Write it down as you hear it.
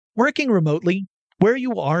Working remotely, where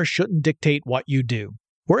you are shouldn't dictate what you do.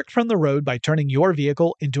 Work from the road by turning your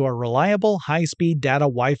vehicle into a reliable high-speed data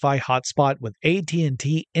Wi-Fi hotspot with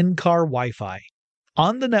AT&T in-car Wi-Fi.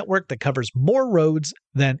 On the network that covers more roads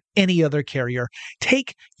than any other carrier,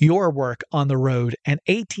 take your work on the road and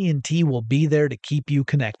AT&T will be there to keep you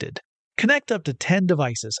connected. Connect up to 10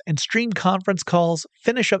 devices and stream conference calls,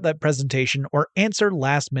 finish up that presentation, or answer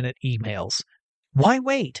last-minute emails. Why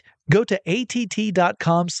wait? Go to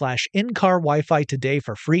att.com/in-car Wi-Fi today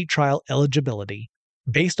for free trial eligibility.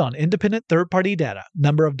 Based on independent third-party data,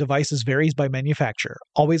 number of devices varies by manufacturer.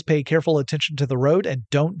 Always pay careful attention to the road and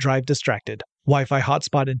don't drive distracted. Wi-Fi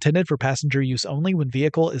hotspot intended for passenger use only when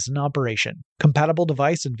vehicle is in operation. Compatible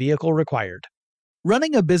device and vehicle required.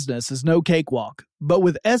 Running a business is no cakewalk, but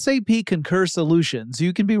with SAP Concur Solutions,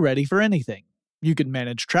 you can be ready for anything. You can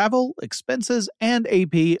manage travel, expenses, and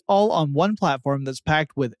AP all on one platform that's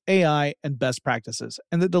packed with AI and best practices,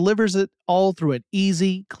 and that delivers it all through an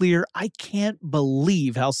easy, clear, I can't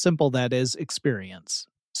believe how simple that is experience.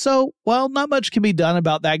 So, while not much can be done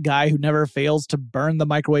about that guy who never fails to burn the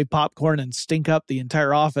microwave popcorn and stink up the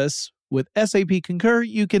entire office, with SAP Concur,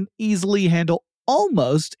 you can easily handle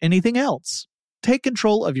almost anything else. Take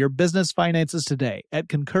control of your business finances today at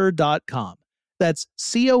Concur.com. That's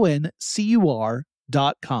CONCUR.com.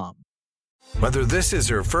 Whether this is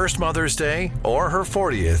her first Mother's Day or her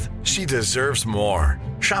 40th, she deserves more.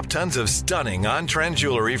 Shop tons of stunning on-trend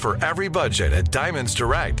jewelry for every budget at Diamonds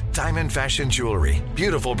Direct. Diamond fashion jewelry,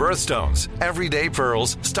 beautiful birthstones, everyday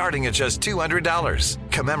pearls starting at just $200.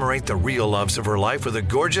 Commemorate the real loves of her life with a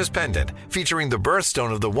gorgeous pendant featuring the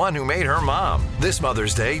birthstone of the one who made her mom. This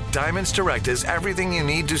Mother's Day, Diamonds Direct is everything you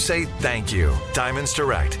need to say thank you. Diamonds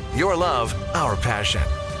Direct, your love, our passion.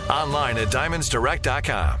 Online at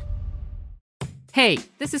diamondsdirect.com. Hey,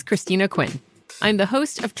 this is Christina Quinn. I'm the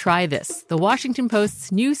host of Try This, the Washington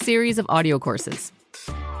Post's new series of audio courses.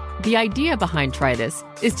 The idea behind Try This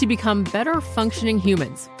is to become better functioning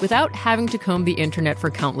humans without having to comb the internet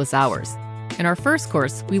for countless hours. In our first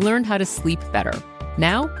course, we learned how to sleep better.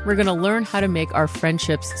 Now, we're going to learn how to make our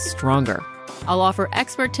friendships stronger. I'll offer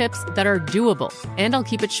expert tips that are doable, and I'll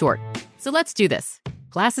keep it short. So let's do this.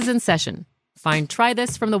 Class is in session. Find Try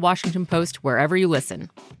This from the Washington Post wherever you listen.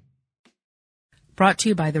 Brought to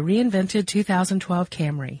you by the reinvented 2012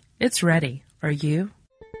 Camry. It's ready. Are you?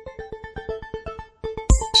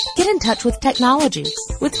 Get in touch with technology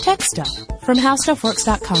with Tech Stuff from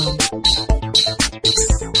HowStuffWorks.com.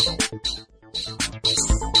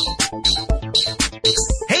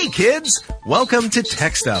 Hey kids! Welcome to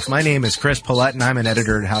Tech Stuff. My name is Chris Paulette and I'm an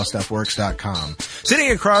editor at HowStuffWorks.com.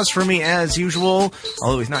 Sitting across from me as usual,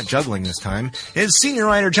 although he's not juggling this time, is senior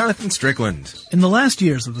writer Jonathan Strickland. In the last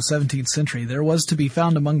years of the 17th century, there was to be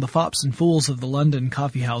found among the fops and fools of the London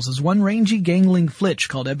coffee houses one rangy gangling flitch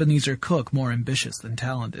called Ebenezer Cook, more ambitious than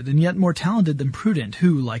talented, and yet more talented than prudent,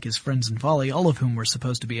 who, like his friends in folly, all of whom were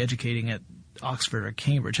supposed to be educating at Oxford or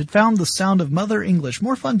Cambridge, had found the sound of Mother English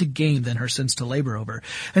more fun to game than her sense to labor over,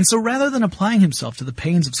 and so rather than applying himself to the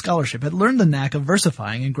pains of scholarship, had learned the knack of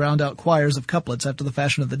versifying and ground out choirs of couplets after the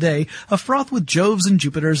fashion of the day, a froth with Joves and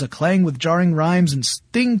Jupiters, a clang with jarring rhymes, and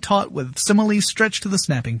sting taut with similes stretched to the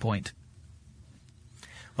snapping point.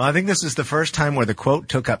 Well, I think this is the first time where the quote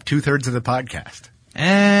took up 2/3 of the podcast.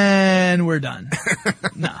 And we're done.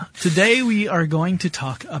 Now, today we are going to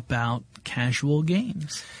talk about casual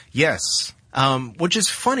games. Yes. Which is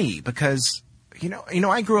funny because, you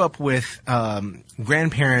know, I grew up with,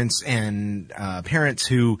 grandparents and, parents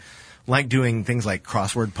who like doing things like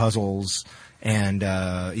crossword puzzles and,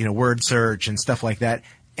 word search and stuff like that.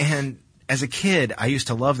 And as a kid, I used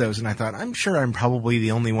to love those and I thought, I'm sure I'm probably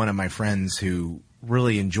the only one of my friends who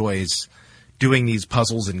really enjoys doing these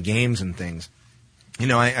puzzles and games and things. You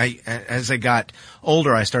know, I as I got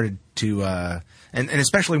older, I started to, and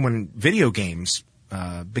especially when video games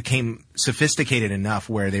became sophisticated enough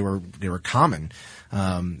where they were common.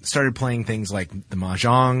 Started playing things like the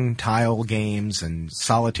Mahjong tile games and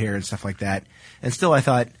solitaire and stuff like that. And still I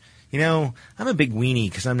thought, I'm a big weenie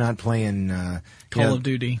because I'm not playing Call of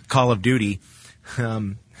Duty.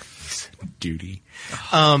 Duty.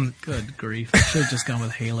 Good grief. I should have just gone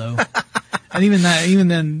with Halo. And even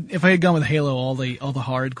then, if I had gone with Halo, all the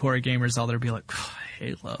hardcore gamers out there would be like,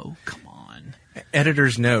 Halo, come on.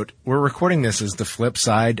 Editor's note, we're recording this as the flip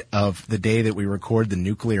side of the day that we record the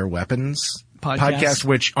nuclear weapons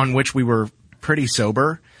podcast, on which we were pretty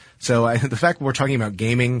sober. So the fact that we're talking about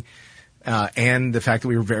gaming, and the fact that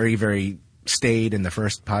we were very, very staid in the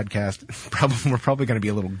first podcast, we're probably going to be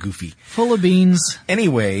a little goofy. Full of beans.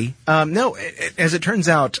 Anyway, no, as it turns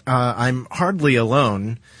out, I'm hardly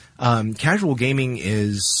alone. Casual gaming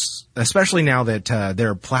is, especially now that there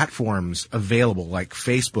are platforms available like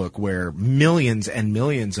Facebook where millions and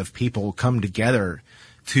millions of people come together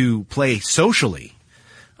to play socially.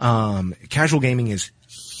 Casual gaming is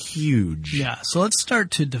huge. Yeah, so let's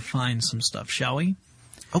start to define some stuff, shall we?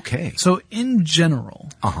 Okay. So in general,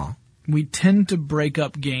 Uh-huh. we tend to break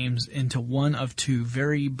up games into one of two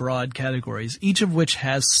very broad categories, each of which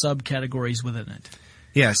has subcategories within it.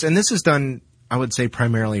 Yes, and this is done, I would say,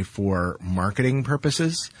 primarily for marketing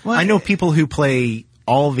purposes. Well, I know people who play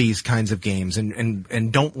all these kinds of games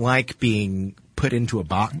and don't like being put into a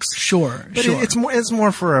box. Sure, But sure. it's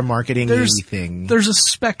more for a marketing thing. There's a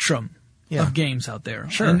spectrum Yeah. of games out there.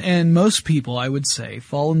 Sure. And most people, I would say,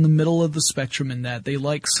 fall in the middle of the spectrum in that they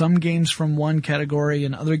like some games from one category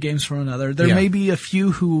and other games from another. There Yeah. may be a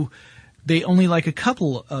few who they only like a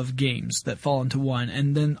couple of games that fall into one,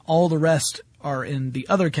 and then all the rest are in the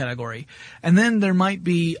other category. And then there might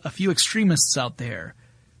be a few extremists out there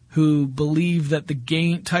who believe that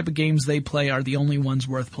the type of games they play are the only ones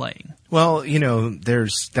worth playing. Well,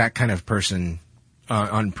 there's that kind of person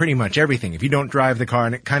on pretty much everything. If you don't drive the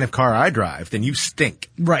kind of car I drive, then you stink.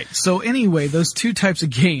 Right. So anyway, those two types of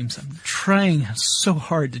games, I'm trying so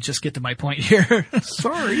hard to just get to my point here.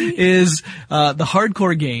 Sorry. Is the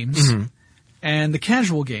hardcore games and the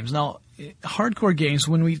casual games. Now, hardcore games,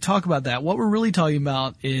 when we talk about that, what we're really talking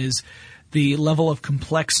about is the level of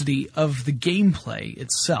complexity of the gameplay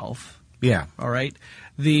itself. Yeah. All right.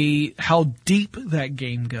 How deep that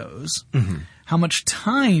game goes. How much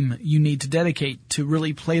time you need to dedicate to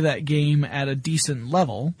really play that game at a decent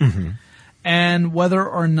level. And whether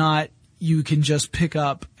or not you can just pick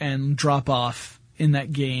up and drop off in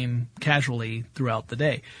that game casually throughout the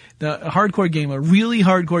day. A really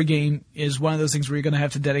hardcore game is one of those things where you're going to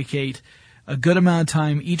have to dedicate a good amount of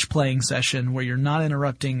time each playing session where you're not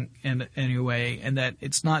interrupting in any way, and that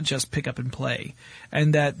it's not just pick up and play,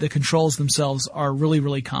 and that the controls themselves are really,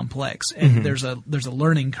 really complex, and there's a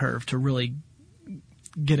learning curve to really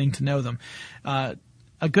getting to know them.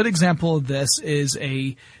 A good example of this is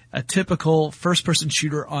a typical first-person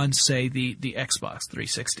shooter on, say, the Xbox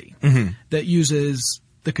 360 that uses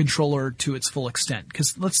the controller to its full extent.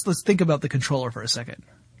 Because let's think about the controller for a second.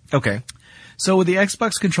 Okay. So with the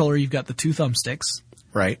Xbox controller, you've got the two thumbsticks,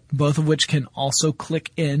 Right. both of which can also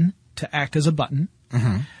click in to act as a button.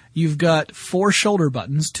 You've got 4 shoulder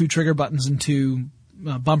buttons, 2 trigger buttons, and 2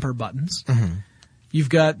 bumper buttons. You've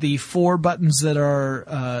got the 4 buttons that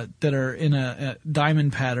are in a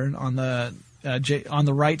diamond pattern on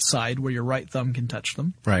the right side where your right thumb can touch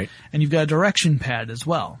them. Right. And you've got a direction pad as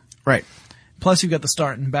well. Right. Plus you've got the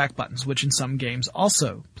start and back buttons, which in some games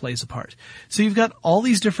also plays a part. So you've got all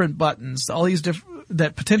these different buttons,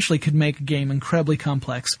 that potentially could make a game incredibly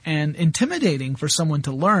complex and intimidating for someone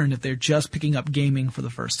to learn if they're just picking up gaming for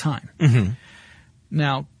the first time.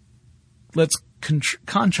 Now, let's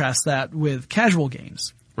contrast that with casual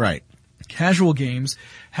games. Right. Casual games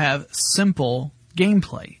have simple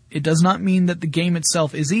gameplay. It does not mean that the game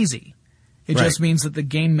itself is easy. It Right. just means that the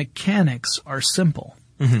game mechanics are simple.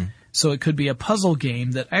 So it could be a puzzle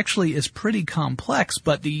game that actually is pretty complex,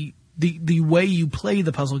 but the way you play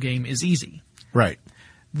the puzzle game is easy. Right.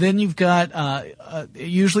 Then you've got, it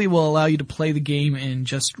usually will allow you to play the game in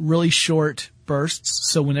just really short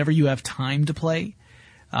bursts. So whenever you have time to play,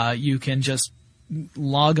 you can just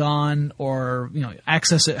log on or,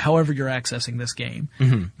 access it however you're accessing this game,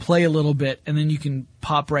 play a little bit, and then you can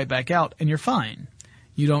pop right back out and you're fine.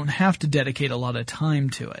 You don't have to dedicate a lot of time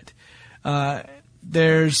to it.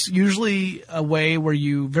 There's usually a way where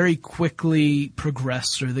you very quickly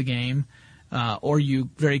progress through the game, or you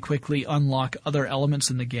very quickly unlock other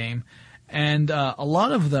elements in the game. And a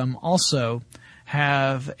lot of them also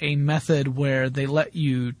have a method where they let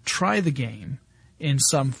you try the game in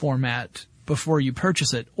some format before you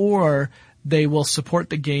purchase it, or they will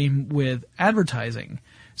support the game with advertising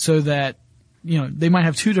so that, they might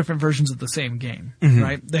have 2 different versions of the same game,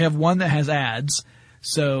 right? They have one that has ads.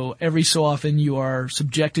 So every so often you are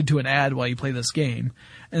subjected to an ad while you play this game.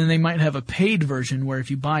 And then they might have a paid version where if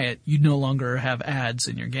you buy it, you no longer have ads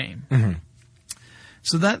in your game.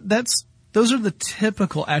 So those are the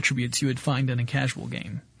typical attributes you would find in a casual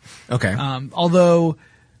game. Okay. Although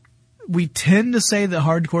we tend to say that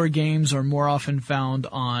hardcore games are more often found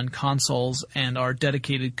on consoles and are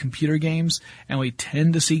dedicated computer games, and we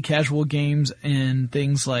tend to see casual games in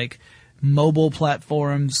things like mobile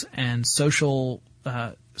platforms and social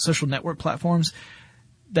network platforms.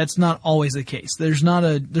 That's not always the case. There's not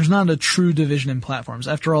a true division in platforms.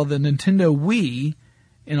 After all, the Nintendo Wii,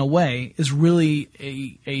 in a way, is really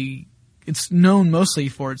it's known mostly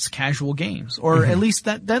for its casual games, or at least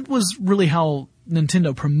that was really how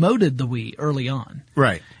Nintendo promoted the Wii early on.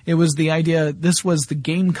 Right. It was the idea this was the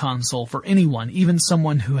game console for anyone, even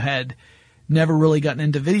someone who had never really gotten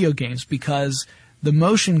into video games, because the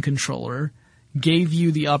motion controller gave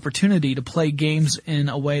you the opportunity to play games in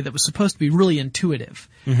a way that was supposed to be really intuitive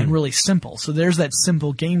and really simple. So there's that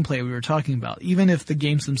simple gameplay we were talking about. Even if the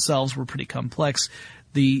games themselves were pretty complex,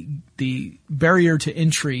 the barrier to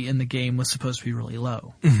entry in the game was supposed to be really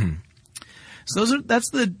low. So that's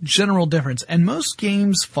the general difference. And most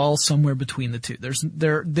games fall somewhere between the two.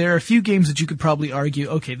 There are a few games that you could probably argue,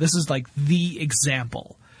 okay, this is like the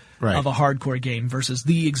example of a hardcore game versus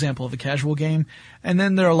the example of a casual game. And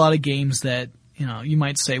then there are a lot of games that, you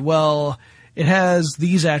might say, well, it has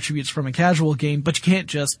these attributes from a casual game, but you can't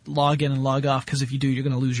just log in and log off, because if you do, you're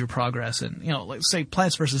going to lose your progress. And, let's say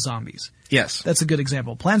Plants vs. Zombies. Yes. That's a good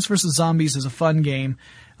example. Plants vs. Zombies is a fun game.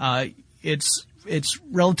 It's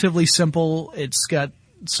relatively simple. It's got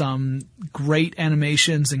some great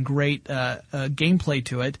animations and great gameplay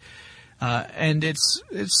to it. And it's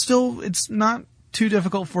not too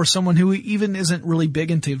difficult for someone who even isn't really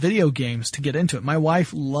big into video games to get into it. My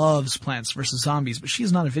wife loves Plants vs. Zombies, but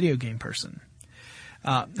she's not a video game person.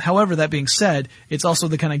 However, that being said, it's also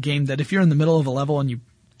the kind of game that if you're in the middle of a level and you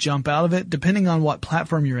jump out of it, depending on what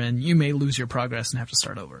platform you're in, you may lose your progress and have to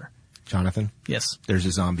start over. Jonathan? Yes. There's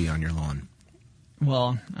a zombie on your lawn.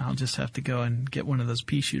 Well, I'll just have to go and get one of those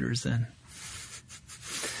pea shooters then.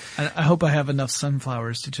 I hope I have enough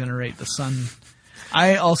sunflowers to generate the sun.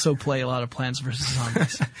 I also play a lot of Plants vs.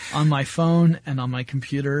 Zombies on my phone and on my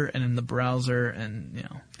computer and in the browser, and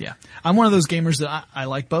yeah. I'm one of those gamers that I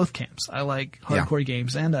like both camps. I like hardcore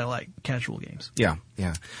games and I like casual games. Yeah.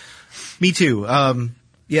 Me too. I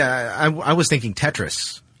was thinking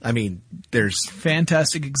Tetris. I mean, there's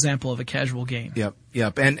fantastic example of a casual game.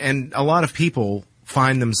 Yep. And a lot of people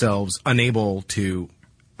find themselves unable to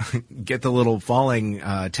get the little falling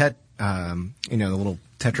the little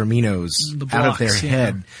tetraminos out of their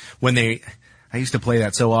head when I used to play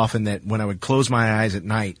that so often that when I would close my eyes at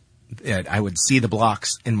night, I would see the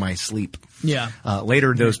blocks in my sleep. Yeah.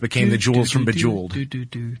 Later, those became the jewels from Bejeweled.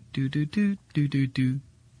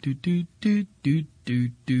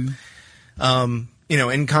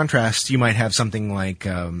 In contrast, you might have something like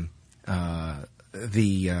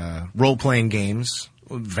the role-playing games,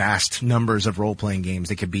 vast numbers of role-playing games.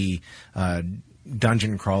 They could be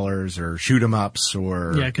dungeon crawlers or shoot 'em ups,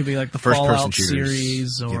 or it could be like the first-person Fallout shooters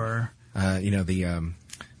series, or the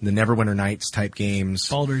Neverwinter Nights type games,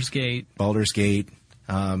 Baldur's Gate.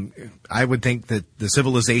 I would think that the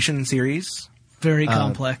Civilization series, very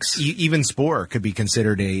complex. Even Spore could be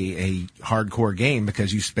considered a hardcore game,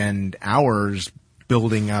 because you spend hours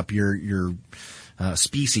building up your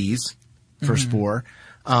species for Spore.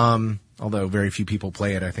 Although very few people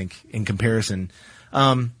play it, I think, in comparison.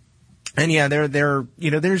 And yeah,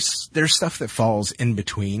 there's stuff that falls in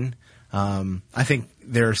between. I think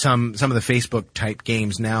there are some of the Facebook type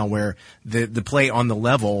games now where the play on the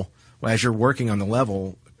level, as you're working on the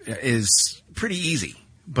level, is pretty easy.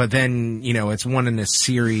 But then, it's one in a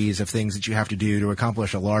series of things that you have to do to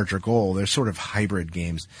accomplish a larger goal. They're sort of hybrid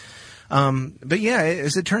games. But yeah,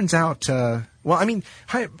 as it turns out,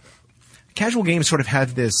 casual games sort of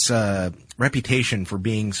have this reputation for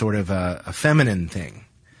being sort of a feminine thing.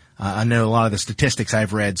 I know a lot of the statistics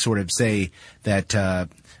I've read sort of say that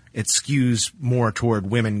it skews more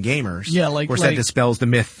toward women gamers. Yeah, of course, that dispels the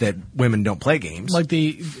myth that women don't play games. Like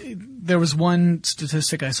there was one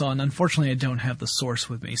statistic I saw, and unfortunately I don't have the source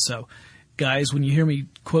with me. So, guys, when you hear me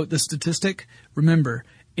quote this statistic, remember,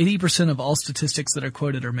 80% of all statistics that are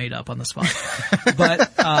quoted are made up on the spot.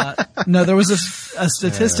 But no, there was a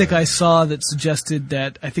statistic I saw that suggested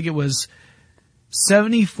that I think it was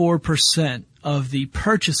 74% of the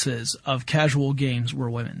purchases of casual games were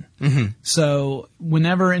women. So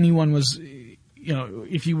whenever anyone was,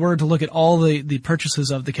 if you were to look at all the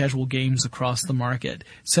purchases of the casual games across the market,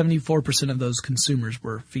 74% of those consumers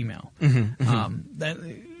were female.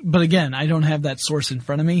 But again, I don't have that source in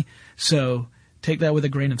front of me, so take that with a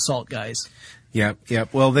grain of salt, guys.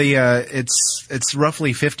 Yep. Well, it's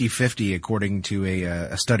roughly 50-50 according to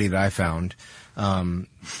a study that I found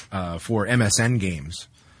for MSN games.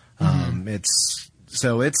 It's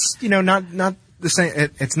not the same.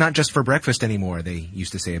 It's not just for breakfast anymore. They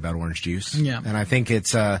used to say about orange juice. Yeah. And I think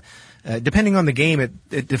it's depending on the game,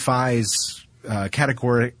 it defies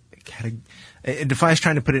category. It defies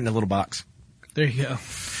trying to put it in a little box. There you go.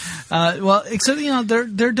 Well, except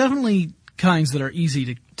there are definitely kinds that are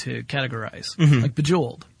easy to categorize. Like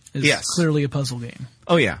Bejeweled is clearly a puzzle game.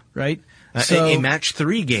 Oh yeah. Right? A match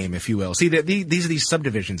 3 game, if you will. See, these are these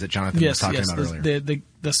subdivisions that Jonathan was talking about earlier.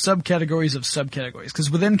 The subcategories of subcategories. Because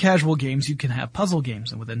within casual games, you can have puzzle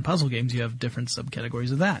games, and within puzzle games, you have different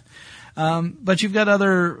subcategories of that. But you've got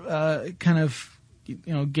other kind of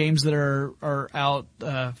games that are out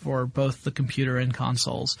for both the computer and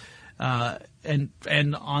consoles,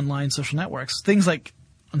 and online social networks. Things like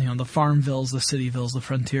the Farmvilles, the Cityvilles, the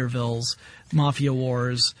Frontiervilles, Mafia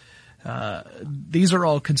Wars. These are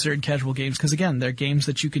all considered casual games because, again, they're games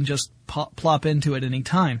that you can just plop into at any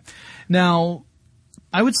time. Now,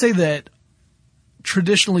 I would say that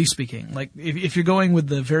traditionally speaking, like if you're going with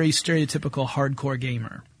the very stereotypical hardcore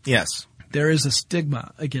gamer, yes, there is a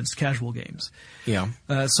stigma against casual games. Yeah.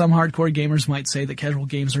 Some hardcore gamers might say that casual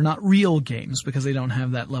games are not real games because they don't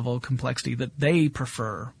have that level of complexity that they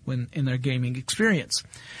prefer when in their gaming experience.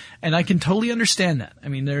 And I can totally understand that. I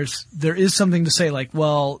mean, there is something to say like,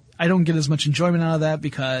 well, I don't get as much enjoyment out of that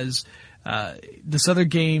because this other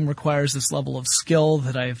game requires this level of skill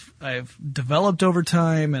that I've developed over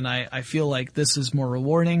time, and I feel like this is more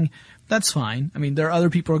rewarding. That's fine. I mean, there are other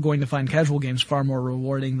people who are going to find casual games far more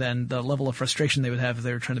rewarding than the level of frustration they would have if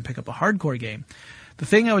they were trying to pick up a hardcore game. The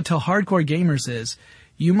thing I would tell hardcore gamers is,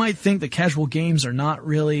 you might think that casual games are not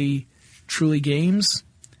really truly games.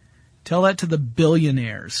 Tell that to the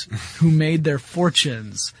billionaires who made their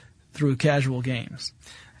fortunes through casual games.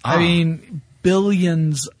 I mean,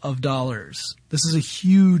 billions of dollars. This is a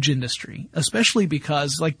huge industry, especially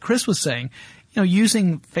because, like Chris was saying,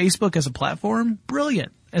 using Facebook as a platform,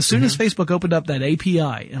 brilliant. As soon as Facebook opened up that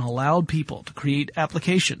API and allowed people to create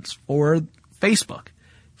applications for Facebook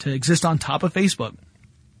to exist on top of Facebook,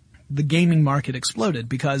 the gaming market exploded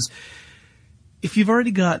because if you've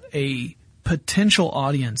already got a potential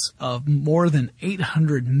audience of more than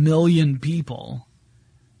 800 million people,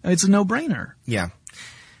 it's a no-brainer. Yeah.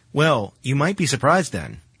 Well, you might be surprised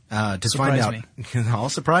then to find out. Me. I'll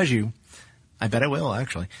surprise you. I bet I will,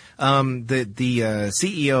 actually. The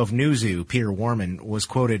CEO of Newzoo, Peter Warman, was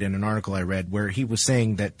quoted in an article I read where he was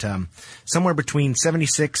saying that somewhere between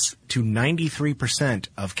 76 to 93%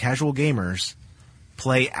 of casual gamers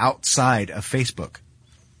play outside of Facebook.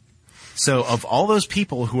 So of all those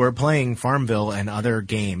people who are playing Farmville and other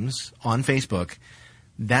games on Facebook,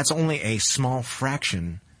 that's only a small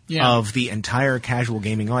fraction of the entire casual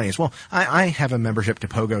gaming audience. Well, I have a membership to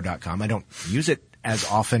Pogo.com. I don't use it as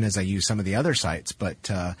often as I use some of the other sites,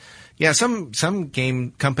 but some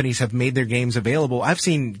game companies have made their games available. I've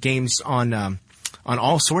seen games on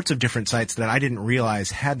all sorts of different sites that I didn't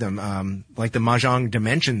realize had them, like the Mahjong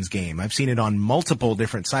Dimensions game. I've seen it on multiple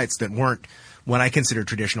different sites that weren't what I consider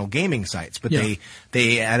traditional gaming sites, but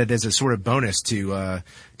they added as a sort of bonus to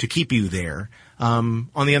keep you there. On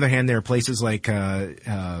the other hand, there are places like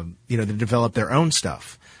that develop their own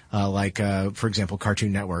stuff, like for example,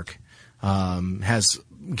 Cartoon Network has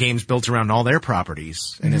games built around all their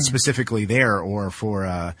properties, and it's specifically there, or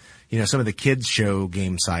for some of the kids show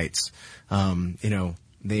game sites. They do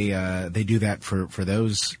that for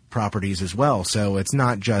those properties as well. So it's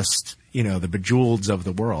not just the Bejeweleds of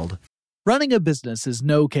the world. Running a business is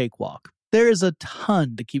no cakewalk. There is a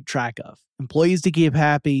ton to keep track of. Employees to keep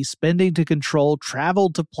happy, spending to control,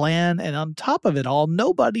 travel to plan, and on top of it all,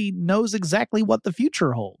 nobody knows exactly what the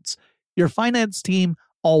future holds. Your finance team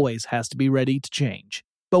always has to be ready to change.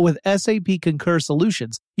 But with SAP Concur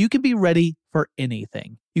Solutions, you can be ready for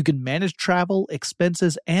anything. You can manage travel,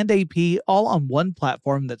 expenses, and AP all on one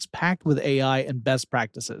platform that's packed with AI and best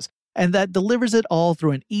practices, and that delivers it all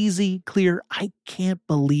through an easy, clear, I can't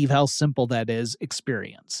believe how simple that is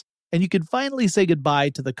experience. And you can finally say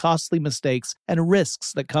goodbye to the costly mistakes and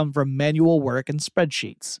risks that come from manual work and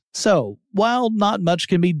spreadsheets. So, while not much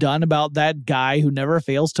can be done about that guy who never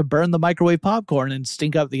fails to burn the microwave popcorn and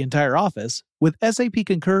stink up the entire office, with SAP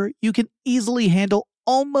Concur, you can easily handle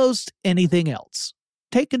almost anything else.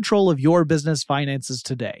 Take control of your business finances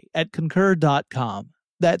today at Concur.com.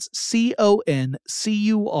 That's CONCUR.com.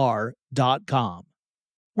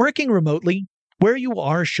 Working remotely, where you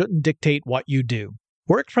are shouldn't dictate what you do.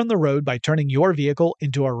 Work from the road by turning your vehicle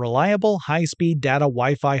into a reliable high-speed data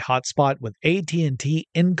Wi-Fi hotspot with AT&T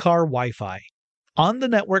in-car Wi-Fi. On the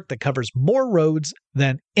network that covers more roads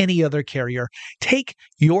than any other carrier, take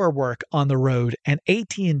your work on the road and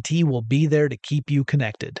AT&T will be there to keep you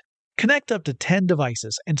connected. Connect up to 10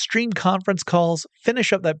 devices and stream conference calls,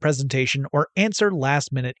 finish up that presentation, or answer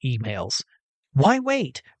last-minute emails. Why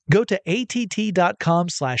wait? Go to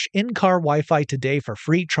att.com/in-car Wi-Fi today for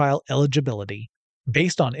free trial eligibility.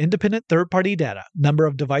 Based on independent third-party data, number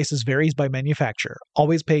of devices varies by manufacturer.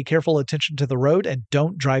 Always pay careful attention to the road and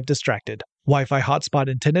don't drive distracted. Wi-Fi hotspot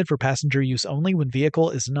intended for passenger use only when vehicle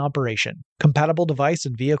is in operation. Compatible device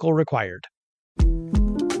and vehicle required.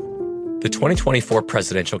 The 2024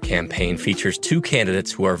 presidential campaign features two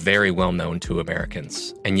candidates who are very well known to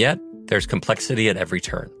Americans. And yet, there's complexity at every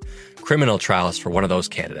turn. Criminal trials for one of those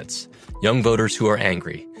candidates. Young voters who are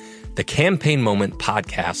angry. The Campaign Moment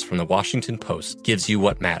podcast from the Washington Post gives you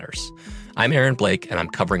what matters. I'm Aaron Blake, and I'm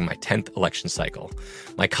covering my 10th election cycle.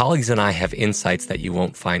 My colleagues and I have insights that you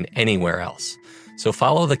won't find anywhere else. So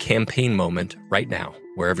follow The Campaign Moment right now,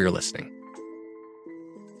 wherever you're listening.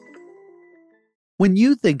 When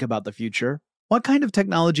you think about the future, what kind of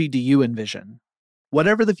technology do you envision?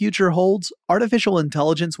 Whatever the future holds, artificial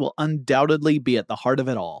intelligence will undoubtedly be at the heart of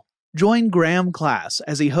it all. Join Graham Class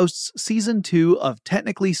as he hosts Season 2 of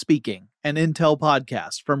Technically Speaking, an Intel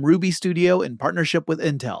podcast from Ruby Studio in partnership with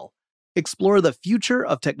Intel. Explore the future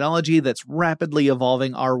of technology that's rapidly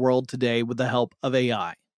evolving our world today with the help of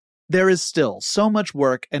AI. There is still so much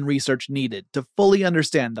work and research needed to fully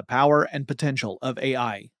understand the power and potential of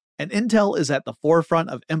AI. And Intel is at the forefront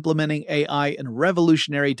of implementing AI in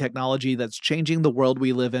revolutionary technology that's changing the world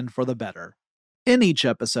we live in for the better. In each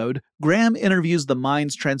episode, Graham interviews the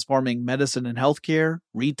minds transforming medicine and healthcare,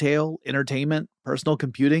 retail, entertainment, personal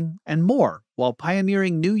computing, and more, while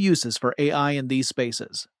pioneering new uses for AI in these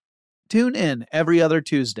spaces. Tune in every other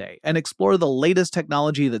Tuesday and explore the latest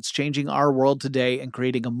technology that's changing our world today and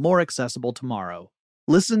creating a more accessible tomorrow.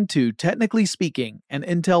 Listen to Technically Speaking, an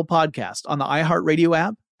Intel podcast on the iHeartRadio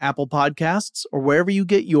app, Apple Podcasts, or wherever you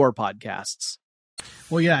get your podcasts.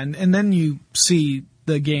 Well, yeah, and then you see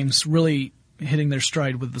the games really hitting their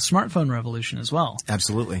stride with the smartphone revolution as well.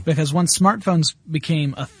 Absolutely. Because once smartphones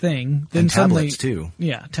became a thing, then and suddenly... tablets, too.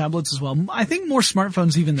 Yeah, tablets as well. I think more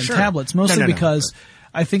smartphones even than Sure. tablets, mostly because but...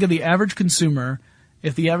 I think of the average consumer.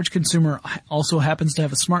 If the average consumer also happens to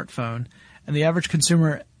have a smartphone, and the average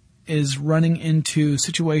consumer is running into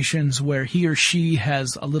situations where he or she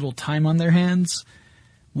has a little time on their hands,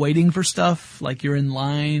 waiting for stuff, like you're in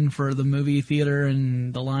line for the movie theater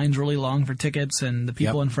and the line's really long for tickets and the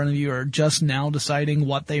people in front of you are just now deciding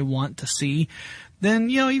what they want to see, then,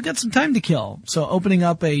 you've got some time to kill. So opening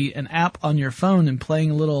up an app on your phone and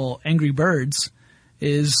playing a little Angry Birds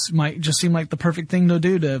might just seem like the perfect thing to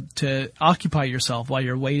do to occupy yourself while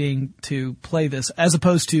you're waiting to play this, as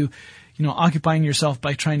opposed to, occupying yourself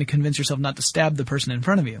by trying to convince yourself not to stab the person in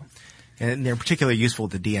front of you. And they're particularly useful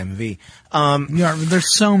at the DMV.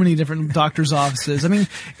 There's so many different doctor's offices. I mean,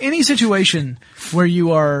 any situation where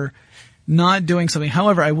you are not doing something.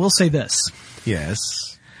 However, I will say this.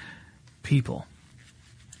 Yes. People,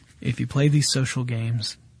 if you play these social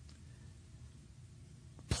games,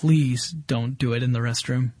 please don't do it in the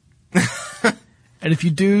restroom. And if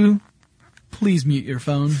you do, please mute your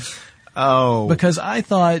phone. Oh. Because I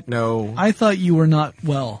thought you were not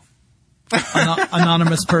well.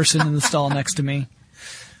 Anonymous person in the stall next to me,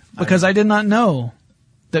 because I did not know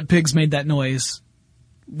that pigs made that noise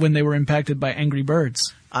when they were impacted by Angry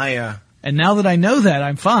Birds. And now that I know that,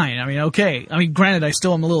 I'm fine. I mean, okay. I mean, granted, I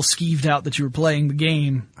still am a little skeeved out that you were playing the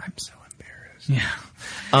game. I'm so embarrassed. Yeah.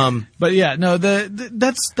 But yeah, no,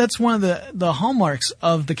 that's one of the hallmarks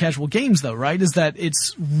of the casual games, though, right? Is that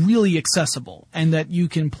it's really accessible and that you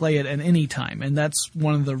can play it at any time, and that's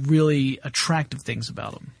one of the really attractive things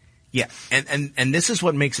about them. Yeah, and this is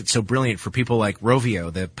what makes it so brilliant for people like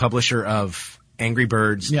Rovio, the publisher of Angry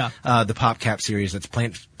Birds, the PopCap series, that's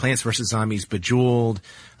Plants vs. Zombies, Bejeweled,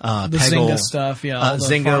 the Peggle, Zynga stuff,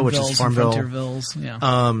 Zynga, which is Farmville, Frontiervilles,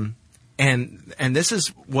 yeah. And this is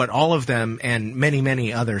what all of them and many,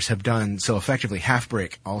 many others have done so effectively.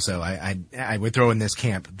 Halfbrick also, I would throw in this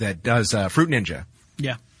camp that does Fruit Ninja.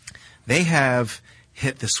 Yeah. They have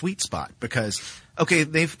hit the sweet spot because, okay,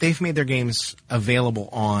 they've made their games available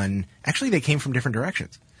on, actually they came from different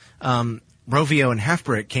directions. Rovio and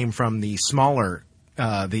Halfbrick came from the smaller,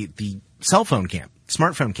 the cell phone camp,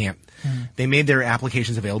 smartphone camp. Mm-hmm. They made their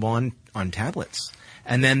applications available on tablets.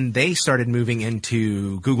 And then they started moving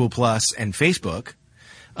into Google Plus and Facebook.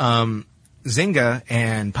 Zynga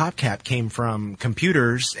and PopCap came from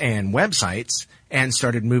computers and websites and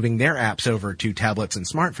started moving their apps over to tablets and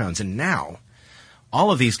smartphones. And now all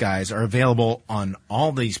of these guys are available on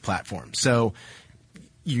all these platforms. So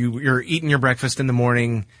you're eating your breakfast in the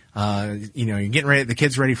morning, you're getting ready, the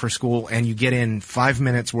kids ready for school, and you get in 5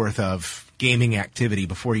 minutes worth of gaming activity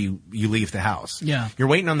before you leave the house. Yeah. You're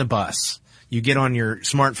waiting on the bus. You get on your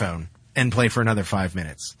smartphone and play for another 5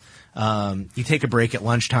 minutes. You take a break at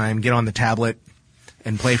lunchtime, get on the tablet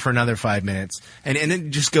and play for another 5 minutes. And it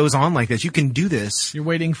just goes on like this. You can do this. You're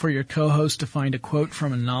waiting for your co-host to find a quote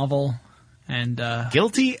from a novel and,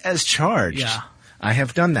 guilty as charged. Yeah. I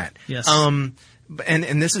have done that. Yes.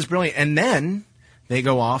 And this is brilliant. And then they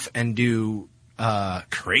go off and do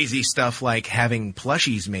crazy stuff like having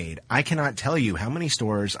plushies made. I cannot tell you how many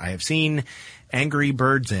stores I have seen Angry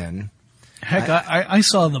Birds in. Heck, I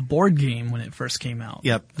saw the board game when it first came out.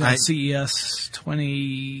 Yep. CES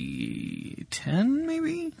 2010,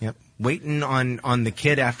 maybe? Yep. Waiting on the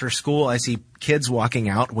kid after school. I see kids walking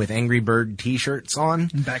out with Angry Bird t-shirts on.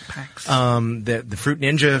 And backpacks. The Fruit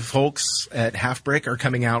Ninja folks at Half Brick are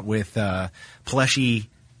coming out with plushy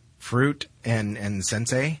fruit and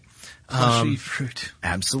sensei. Plushy fruit.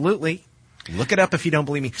 Absolutely. Look it up if you don't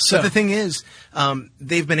believe me. So, but the thing is,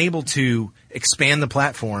 they've been able to expand the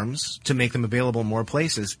platforms to make them available in more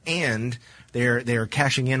places, and they're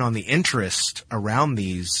cashing in on the interest around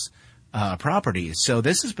these properties. So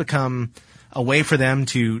this has become a way for them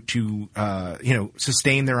to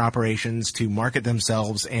sustain their operations, to market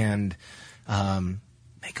themselves, and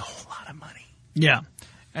make a whole lot of money. Yeah,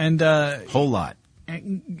 and whole lot.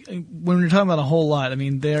 When we're talking about a whole lot, I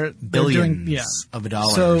mean they're billions doing, of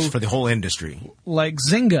dollars for the whole industry. Like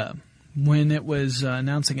Zynga, when it was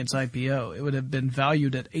announcing its IPO, it would have been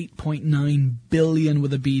valued at $8.9 billion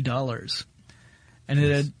with a B dollars, and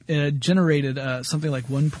it had generated something like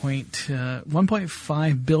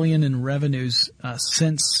 1.5 billion in revenues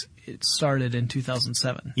since it started in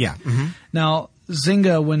 2007. Yeah. Mm-hmm. Now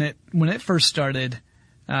Zynga, when it first started,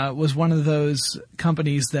 was one of those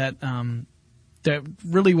companies that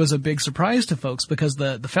really was a big surprise to folks, because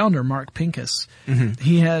the founder, Mark Pincus, mm-hmm.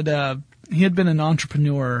 he had been an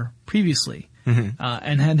entrepreneur previously, mm-hmm.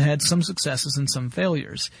 And had some successes and some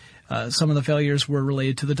failures. Some of the failures were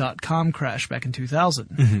related to the .com crash back in 2000.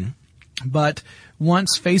 Mm-hmm. But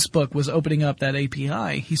once Facebook was opening up that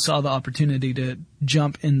API, he saw the opportunity to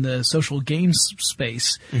jump in the social games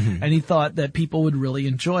space, mm-hmm. and he thought that people would really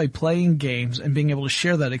enjoy playing games and being able to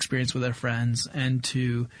share that experience with their friends, and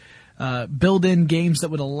to build in games that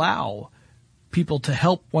would allow people to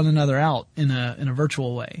help one another out in a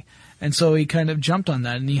virtual way. And so he kind of jumped on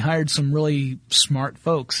that, and he hired some really smart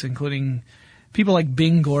folks, including people like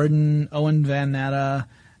Bing Gordon, Owen Van Natta,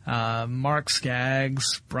 Mark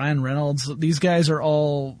Skaggs, Brian Reynolds. These guys are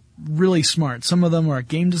all really smart. Some of them are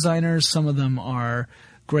game designers. Some of them are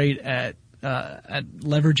great at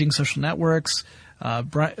leveraging social networks.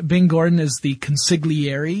 Bing Gordon is the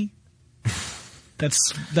consigliere.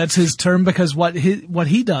 That's his term, because what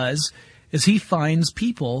he does is he finds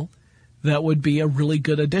people that would be a really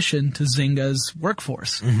good addition to Zynga's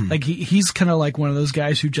workforce. Mm-hmm. Like he's kind of like one of those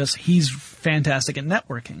guys who he's fantastic at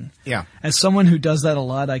networking. Yeah. As someone who does that a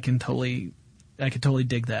lot, I can totally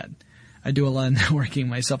dig that. I do a lot of networking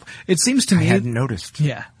myself. It seems to me I hadn't noticed.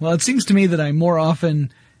 Yeah. Well, it seems to me that I more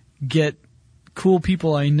often get cool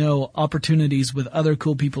people I know opportunities with other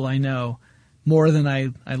cool people I know more than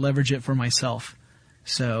I leverage it for myself.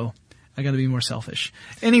 So I got to be more selfish.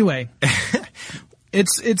 Anyway,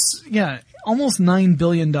 it's almost $9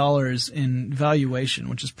 billion in valuation,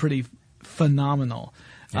 which is pretty phenomenal.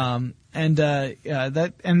 Yeah.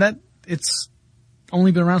 That it's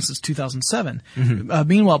only been around since 2007. Mm-hmm.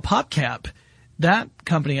 Meanwhile, PopCap, that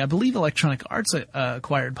company, I believe Electronic Arts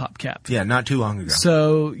acquired PopCap. Yeah, not too long ago.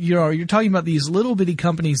 So you're talking about these little bitty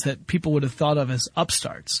companies that people would have thought of as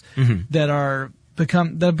upstarts, mm-hmm. that have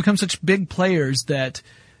become such big players that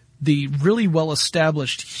the really well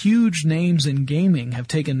established huge names in gaming have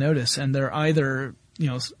taken notice, and they're either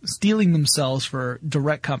stealing themselves for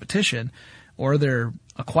direct competition, or they're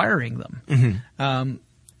acquiring them. Mm-hmm.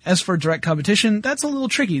 As for direct competition, that's a little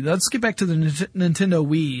tricky. Let's get back to the Nintendo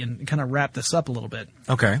Wii and kind of wrap this up a little bit.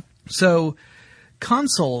 Okay. So,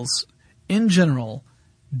 consoles in general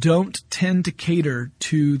don't tend to cater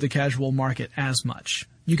to the casual market as much.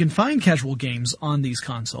 You can find casual games on these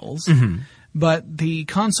consoles, mm-hmm. but the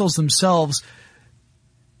consoles themselves,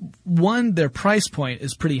 their price point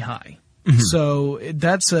is pretty high. Mm-hmm. So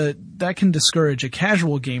that can discourage a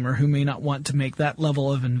casual gamer who may not want to make that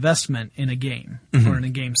level of investment in a game, mm-hmm. or in a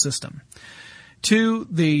game system. 2,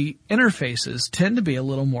 the interfaces tend to be a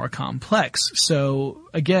little more complex. So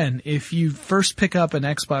again, if you first pick up an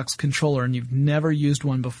Xbox controller and you've never used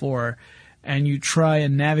one before, and you try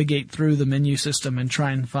and navigate through the menu system and try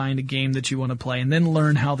and find a game that you want to play, and then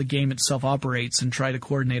learn how the game itself operates and try to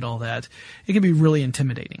coordinate all that, it can be really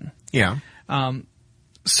intimidating. Yeah.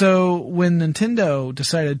 So when Nintendo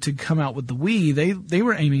decided to come out with the Wii, they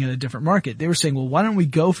were aiming at a different market. They were saying, well, why don't we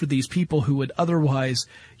go for these people who would otherwise,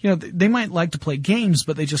 they might like to play games,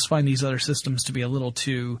 but they just find these other systems to be a little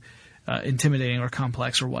too intimidating or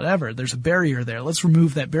complex or whatever. There's a barrier there. Let's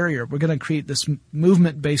remove that barrier. We're going to create this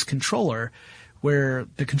movement-based controller where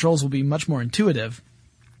the controls will be much more intuitive,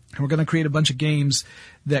 and we're going to create a bunch of games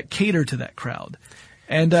that cater to that crowd.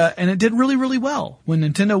 And it did really, really well. When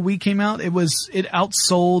Nintendo Wii came out, it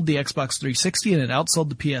outsold the Xbox 360 and it outsold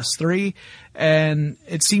the PS3. And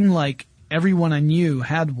it seemed like everyone I knew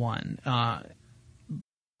had one.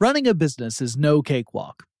 Running a business is no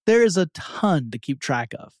cakewalk. There is a ton to keep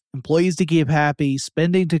track of. Employees to keep happy,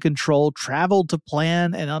 spending to control, travel to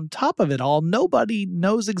plan, and on top of it all, nobody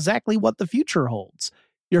knows exactly what the future holds.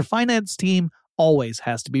 Your finance team always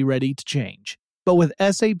has to be ready to change. But with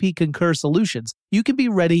SAP Concur Solutions, you can be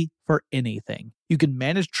ready for anything. You can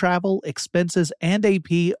manage travel, expenses, and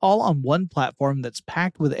AP all on one platform that's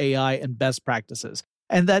packed with AI and best practices,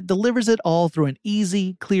 and that delivers it all through an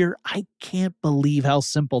easy, clear, I can't believe how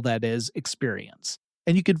simple that is experience.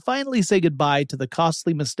 And you can finally say goodbye to the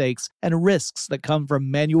costly mistakes and risks that come from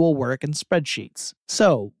manual work and spreadsheets.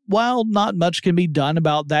 So, while not much can be done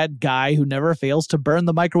about that guy who never fails to burn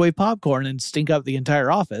the microwave popcorn and stink up the entire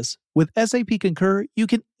office, with SAP Concur, you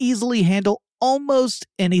can easily handle almost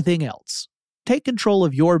anything else. Take control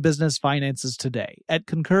of your business finances today at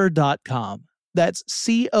Concur.com. That's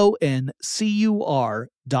CONCUR.com.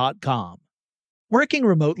 Working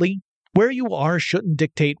remotely, where you are shouldn't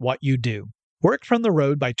dictate what you do. Work from the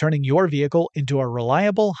road by turning your vehicle into a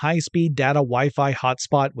reliable high-speed data Wi-Fi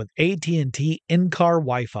hotspot with AT&T in-car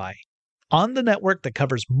Wi-Fi. On the network that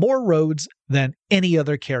covers more roads than any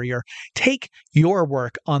other carrier, take your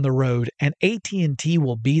work on the road and AT&T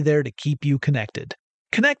will be there to keep you connected.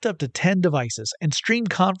 Connect up to 10 devices and stream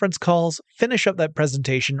conference calls, finish up that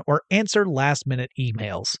presentation, or answer last-minute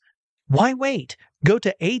emails. Why wait? Go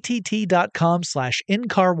to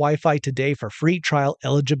att.com/in-car Wi-Fi today for free trial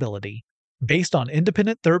eligibility. Based on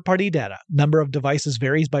independent third-party data, number of devices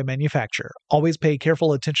varies by manufacturer. Always pay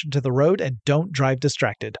careful attention to the road and don't drive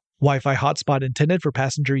distracted. Wi-Fi hotspot intended for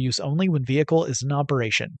passenger use only when vehicle is in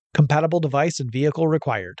operation. Compatible device and vehicle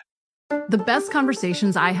required. The best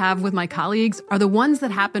conversations I have with my colleagues are the ones that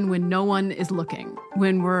happen when no one is looking,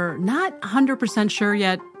 when we're not 100% sure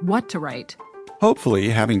yet what to write. Hopefully,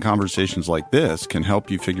 having conversations like this can help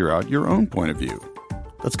you figure out your own point of view.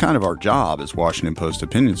 That's kind of our job as Washington Post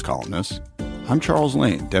opinions columnists. I'm Charles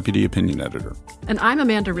Lane, Deputy Opinion Editor. And I'm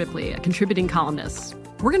Amanda Ripley, a contributing columnist.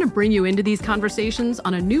 We're going to bring you into these conversations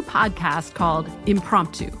on a new podcast called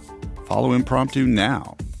Impromptu. Follow Impromptu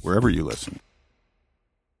now, wherever you listen.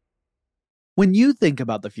 When you think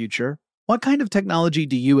about the future, what kind of technology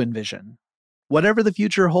do you envision? Whatever the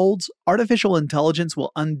future holds, artificial intelligence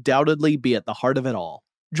will undoubtedly be at the heart of it all.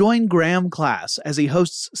 Join Graham Class as he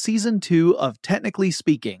hosts Season 2 of Technically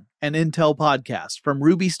Speaking, an Intel podcast from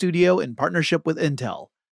Ruby Studio in partnership with Intel.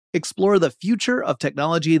 Explore the future of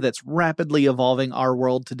technology that's rapidly evolving our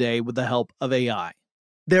world today with the help of AI.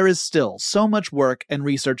 There is still so much work and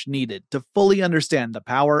research needed to fully understand the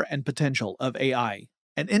power and potential of AI,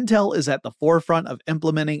 and Intel is at the forefront of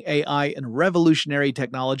implementing AI in revolutionary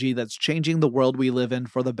technology that's changing the world we live in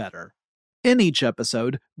for the better. In each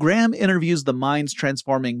episode, Graham interviews the minds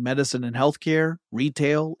transforming medicine and healthcare,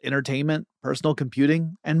 retail, entertainment, personal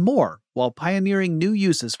computing, and more, while pioneering new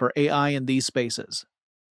uses for AI in these spaces.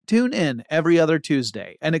 Tune in every other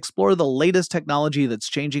Tuesday and explore the latest technology that's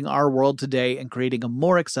changing our world today and creating a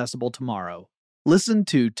more accessible tomorrow. Listen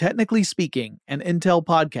to Technically Speaking, an Intel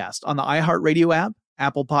podcast on the iHeartRadio app,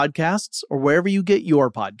 Apple Podcasts, or wherever you get your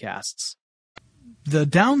podcasts. The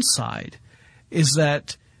downside is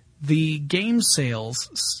that the game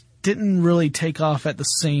sales didn't really take off at the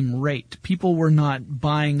same rate. People were not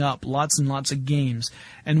buying up lots and lots of games.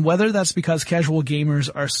 And whether that's because casual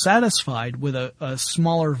gamers are satisfied with a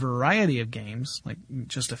smaller variety of games, like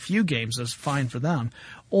just a few games is fine for them,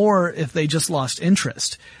 or if they just lost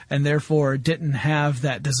interest and therefore didn't have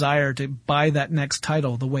that desire to buy that next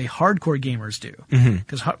title the way hardcore gamers do.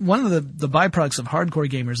 Because one of the byproducts of hardcore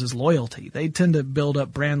gamers is loyalty. They tend to build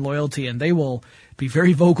up brand loyalty and they will be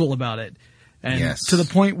very vocal about it. And to the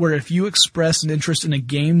point where if you express an interest in a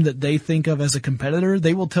game that they think of as a competitor,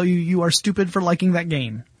 they will tell you you are stupid for liking that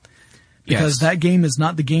game. Because that game is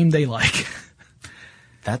not the game they like.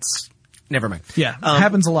 That's, never mind. Yeah, it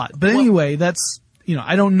happens a lot. But anyway, that's,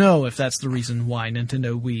 I don't know if that's the reason why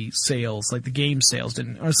Nintendo Wii sales, like the game sales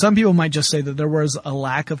didn't, or some people might just say that there was a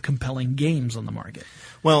lack of compelling games on the market.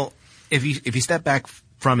 Well, if you step back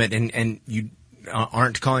from it and you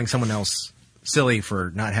aren't calling someone else silly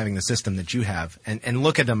for not having the system that you have, and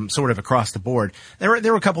look at them sort of across the board, there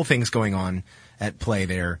were a couple things going on at play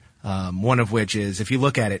there. One of which is, if you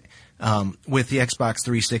look at it, with the Xbox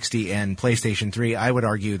 360 and PlayStation 3, I would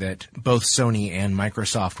argue that both Sony and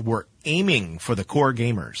Microsoft were aiming for the core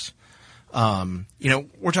gamers.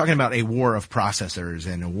 We're talking about a war of processors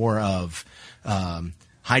and a war of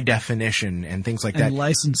high definition and things like that. And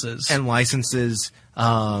licenses.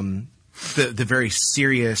 the very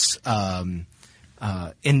serious,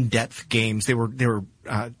 in-depth games. They were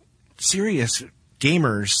serious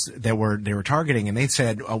gamers that they were targeting, and they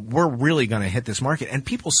said, we're really going to hit this market. And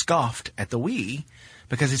people scoffed at the Wii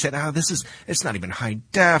because they said, it's not even high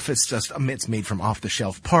def. It's made from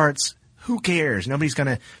off-the-shelf parts. Who cares?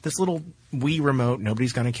 This little Wii remote,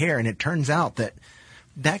 nobody's going to care. And it turns out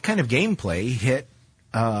that kind of gameplay hit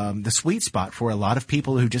the sweet spot for a lot of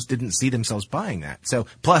people who just didn't see themselves buying that. So,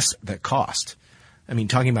 plus the cost. I mean,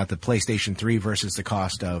 talking about the PlayStation 3 versus the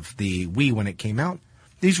cost of the Wii when it came out,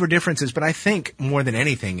 these were differences, but I think more than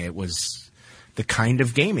anything, it was the kind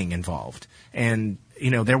of gaming involved. And,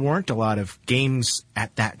 there weren't a lot of games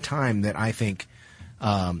at that time that I think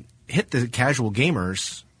hit the casual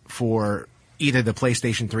gamers for either the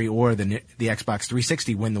PlayStation 3 or the Xbox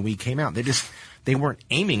 360 when the Wii came out. They weren't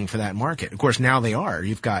aiming for that market. Of course, now they are.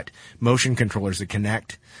 You've got motion controllers that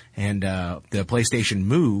Kinect and the PlayStation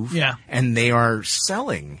Move, and they are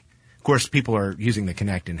selling. Of course, people are using the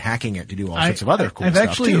Kinect and hacking it to do all sorts of other cool stuff, I've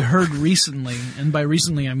actually heard recently, and by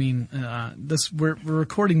recently I mean we're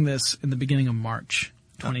recording this in the beginning of March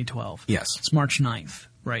 2012. Yes. It's March 9th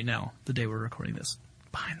right now, the day we're recording this.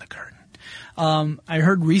 Behind the curtain. I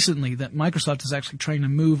heard recently that Microsoft is actually trying to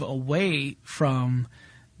move away from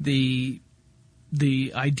the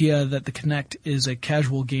idea that the Kinect is a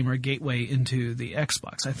casual gamer gateway into the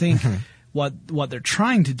Xbox. I think what they're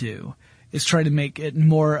trying to do is try to make it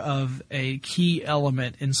more of a key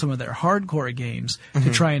element in some of their hardcore games to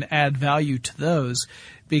try and add value to those,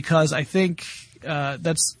 because I think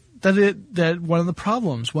that's one of the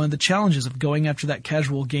problems, one of the challenges of going after that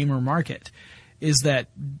casual gamer market is that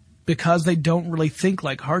because they don't really think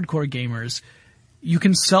like hardcore gamers, you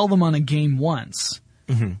can sell them on a game once,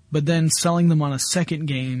 but then selling them on a second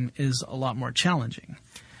game is a lot more challenging.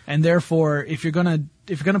 And therefore, if you're gonna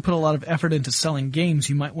put a lot of effort into selling games,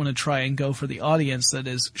 you might want to try and go for the audience that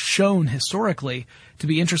is shown historically to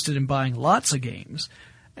be interested in buying lots of games,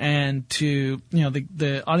 and to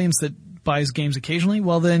the audience that buys games occasionally.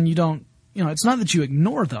 Well, then you don't. It's not that you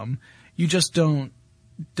ignore them, you just don't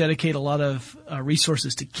dedicate a lot of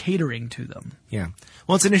resources to catering to them. Yeah.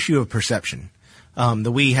 Well, it's an issue of perception.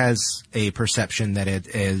 The Wii has a perception that it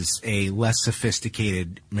is a less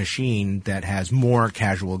sophisticated machine that has more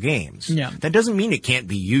casual games. Yeah. That doesn't mean it can't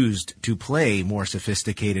be used to play more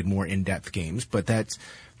sophisticated, more in-depth games, but that's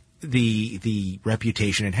the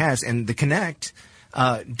reputation it has. And the Kinect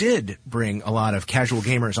did bring a lot of casual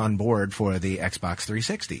gamers on board for the Xbox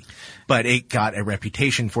 360, but it got a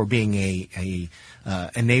reputation for being a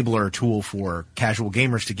enabler tool for casual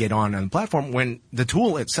gamers to get on the platform, when the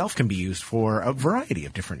tool itself can be used for a variety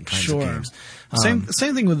of different kinds of games. Same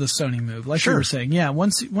thing with the Sony Move, like you were saying. Yeah,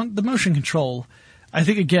 once the motion control, I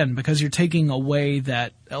think again because you're taking away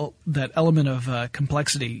that element of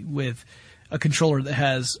complexity with a controller that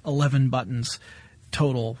has 11 buttons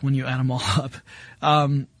total when you add them all up.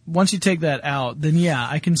 Once you take that out, then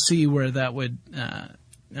I can see where that would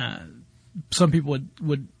some people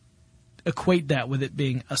would equate that with it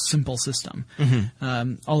being a simple system,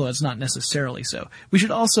 although it's not necessarily so. We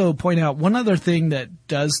should also point out one other thing that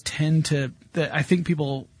does tend to that I think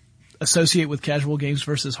people associate with casual games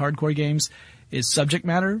versus hardcore games is subject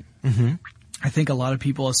matter. I think a lot of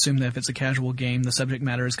people assume that if it's a casual game, the subject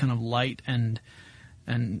matter is kind of light and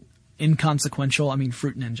inconsequential. I mean,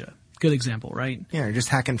 Fruit Ninja. Good example, right? Yeah, you're just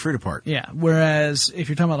hacking fruit apart. Yeah. Whereas if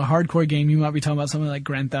you're talking about a hardcore game, you might be talking about something like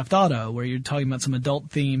Grand Theft Auto, where you're talking about some adult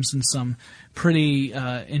themes and some pretty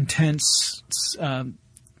intense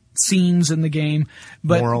scenes in the game.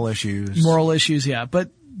 But moral issues, yeah. But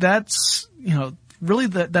that's really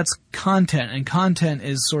that's content, and content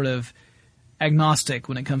is sort of agnostic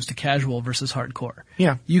when it comes to casual versus hardcore.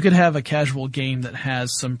 Yeah. You could have a casual game that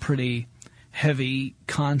has some pretty heavy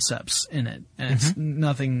concepts in it, and it's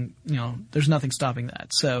nothing, there's nothing stopping that.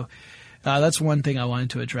 So that's one thing I wanted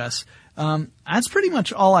to address. That's pretty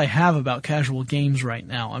much all I have about casual games right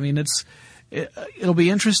now. I mean, it'll be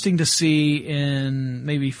interesting to see in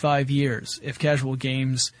maybe 5 years if casual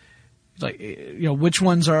games, which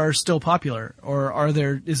ones are still popular, or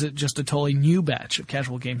is it just a totally new batch of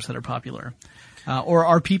casual games that are popular? Or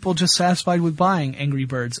are people just satisfied with buying Angry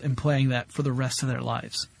Birds and playing that for the rest of their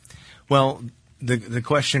lives? Well, the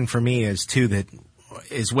question for me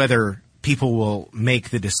is whether people will make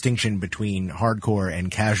the distinction between hardcore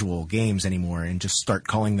and casual games anymore and just start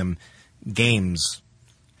calling them games,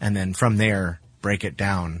 and then from there break it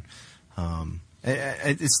down.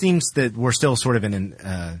 It seems that we're still sort of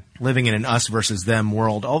living in an us versus them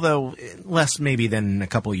world, although less maybe than a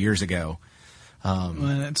couple of years ago.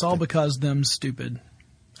 And it's all because them's stupid.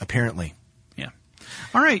 Apparently. Yeah.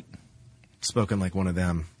 All right. Spoken like one of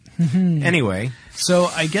them. Anyway. So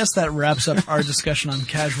I guess that wraps up our discussion on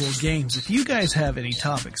casual games. If you guys have any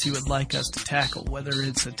topics you would like us to tackle, whether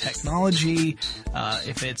it's a technology,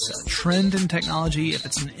 if it's a trend in technology, if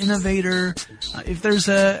it's an innovator, if there's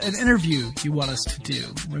an interview you want us to do,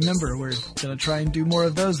 remember we're going to try and do more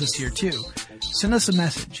of those this year too. Send us a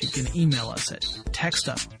message. You can email us at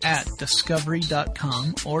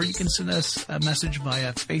techstuff@discovery.com, or you can send us a message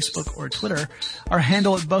via Facebook or Twitter. Our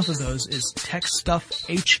handle at both of those is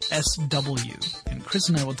TechStuffHSW. And Chris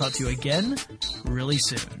and I will talk to you again really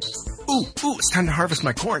soon. Ooh, it's time to harvest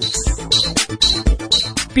my corn.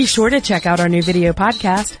 Be sure to check out our new video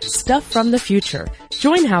podcast, Stuff from the Future.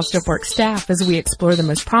 Join HowStuffWorks staff as we explore the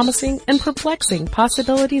most promising and perplexing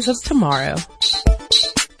possibilities of tomorrow.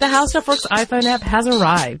 The HowStuffWorks iPhone app has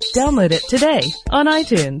arrived. Download it today on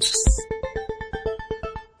iTunes.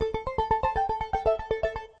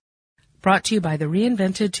 Brought to you by the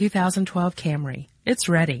reinvented 2012 Camry. It's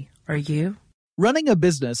ready. Are you? Running a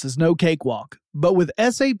business is no cakewalk, but with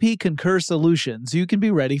SAP Concur Solutions, you can be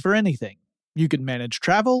ready for anything. You can manage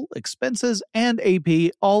travel, expenses, and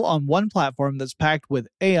AP all on one platform that's packed with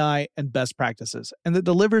AI and best practices, and that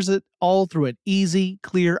delivers it all through an easy,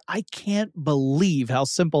 clear, I can't believe how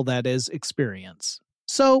simple that is experience.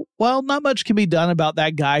 So, while not much can be done about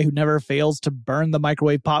that guy who never fails to burn the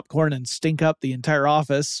microwave popcorn and stink up the entire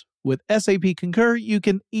office, with SAP Concur, you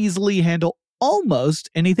can easily handle almost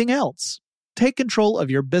anything else. Take control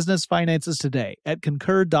of your business finances today at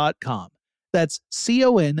Concur.com. That's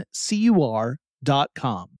CONCUR.com.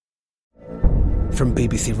 From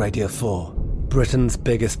BBC Radio 4, Britain's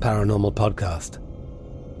biggest paranormal podcast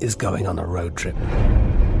is going on a road trip.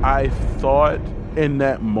 I thought in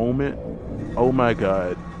that moment, oh my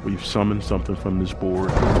God, we've summoned something from this board.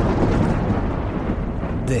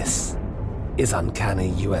 This is Uncanny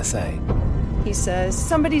USA. He says,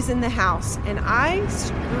 somebody's in the house, and I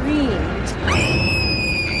screamed.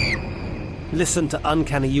 Listen to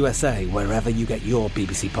Uncanny USA wherever you get your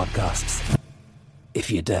BBC podcasts,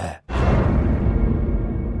 if you dare.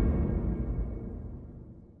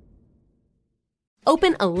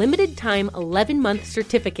 Open a limited-time 11-month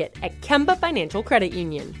certificate at Kemba Financial Credit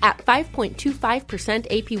Union. At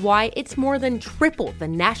 5.25% APY, it's more than triple the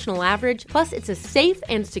national average, plus it's a safe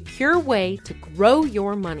and secure way to grow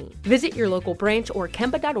your money. Visit your local branch or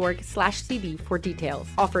kemba.org/cb for details.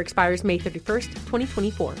 Offer expires May 31st,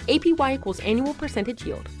 2024. APY equals annual percentage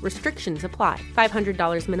yield. Restrictions apply.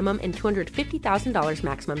 $500 minimum and $250,000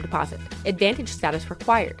 maximum deposit. Advantage status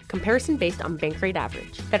required. Comparison based on bank rate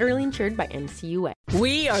average. Federally insured by NCUA.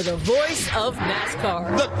 We are the voice of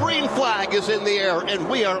NASCAR. The green flag is in the air, and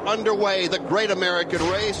we are underway. The Great American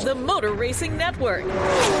Race. The Motor Racing Network.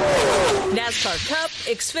 NASCAR Cup,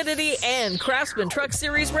 Xfinity, and Craftsman Truck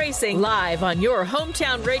Series Racing live on your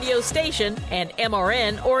hometown radio station and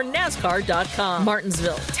MRN or NASCAR.com.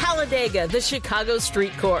 Martinsville, Talladega, the Chicago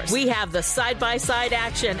Street Course. We have the side-by-side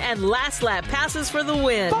action and last lap passes for the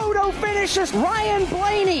win. Photo finishes. Ryan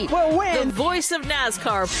Blaney will win. The voice of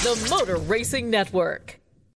NASCAR, the Motor Racing Network.